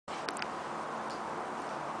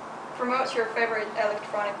promote your favorite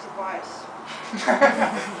electronic device.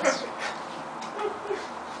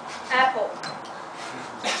 Apple.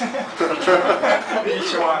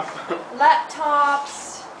 Each one.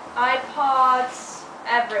 Laptops, iPods,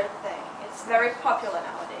 everything. It's very popular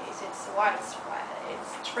nowadays. It's widespread.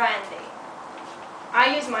 It's trendy.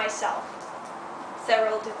 I use myself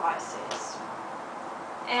several devices.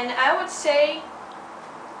 And I would say,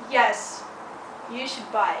 yes, you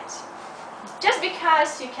should buy it. Just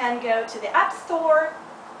because you can go to the App Store,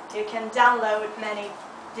 you can download many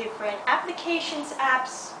different applications,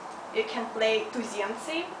 apps, you can play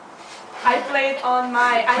Tuziancy. I play it on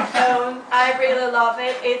my iPhone, I really love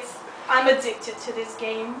it. I'm addicted to this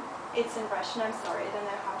game. It's in Russian, I'm sorry, I don't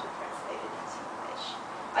know how to translate it into English.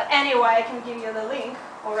 But anyway, I can give you the link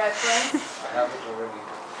or reference. I have it already.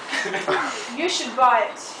 You should buy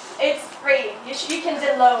it. It's free. You can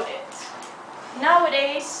download it.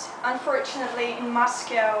 Nowadays, unfortunately, in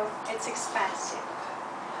Moscow, it's expensive.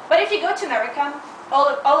 But if you go to America, all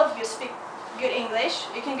of you speak good English.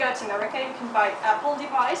 You can go to America, you can buy Apple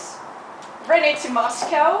device, bring it to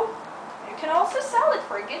Moscow. You can also sell it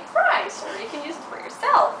for a good price, or you can use it for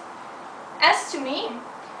yourself. As to me,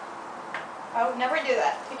 I would never do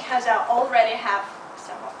that because I already have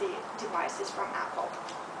some of the devices from Apple.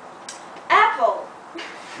 Apple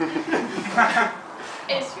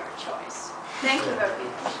is your choice. Thank you very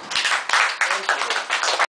much.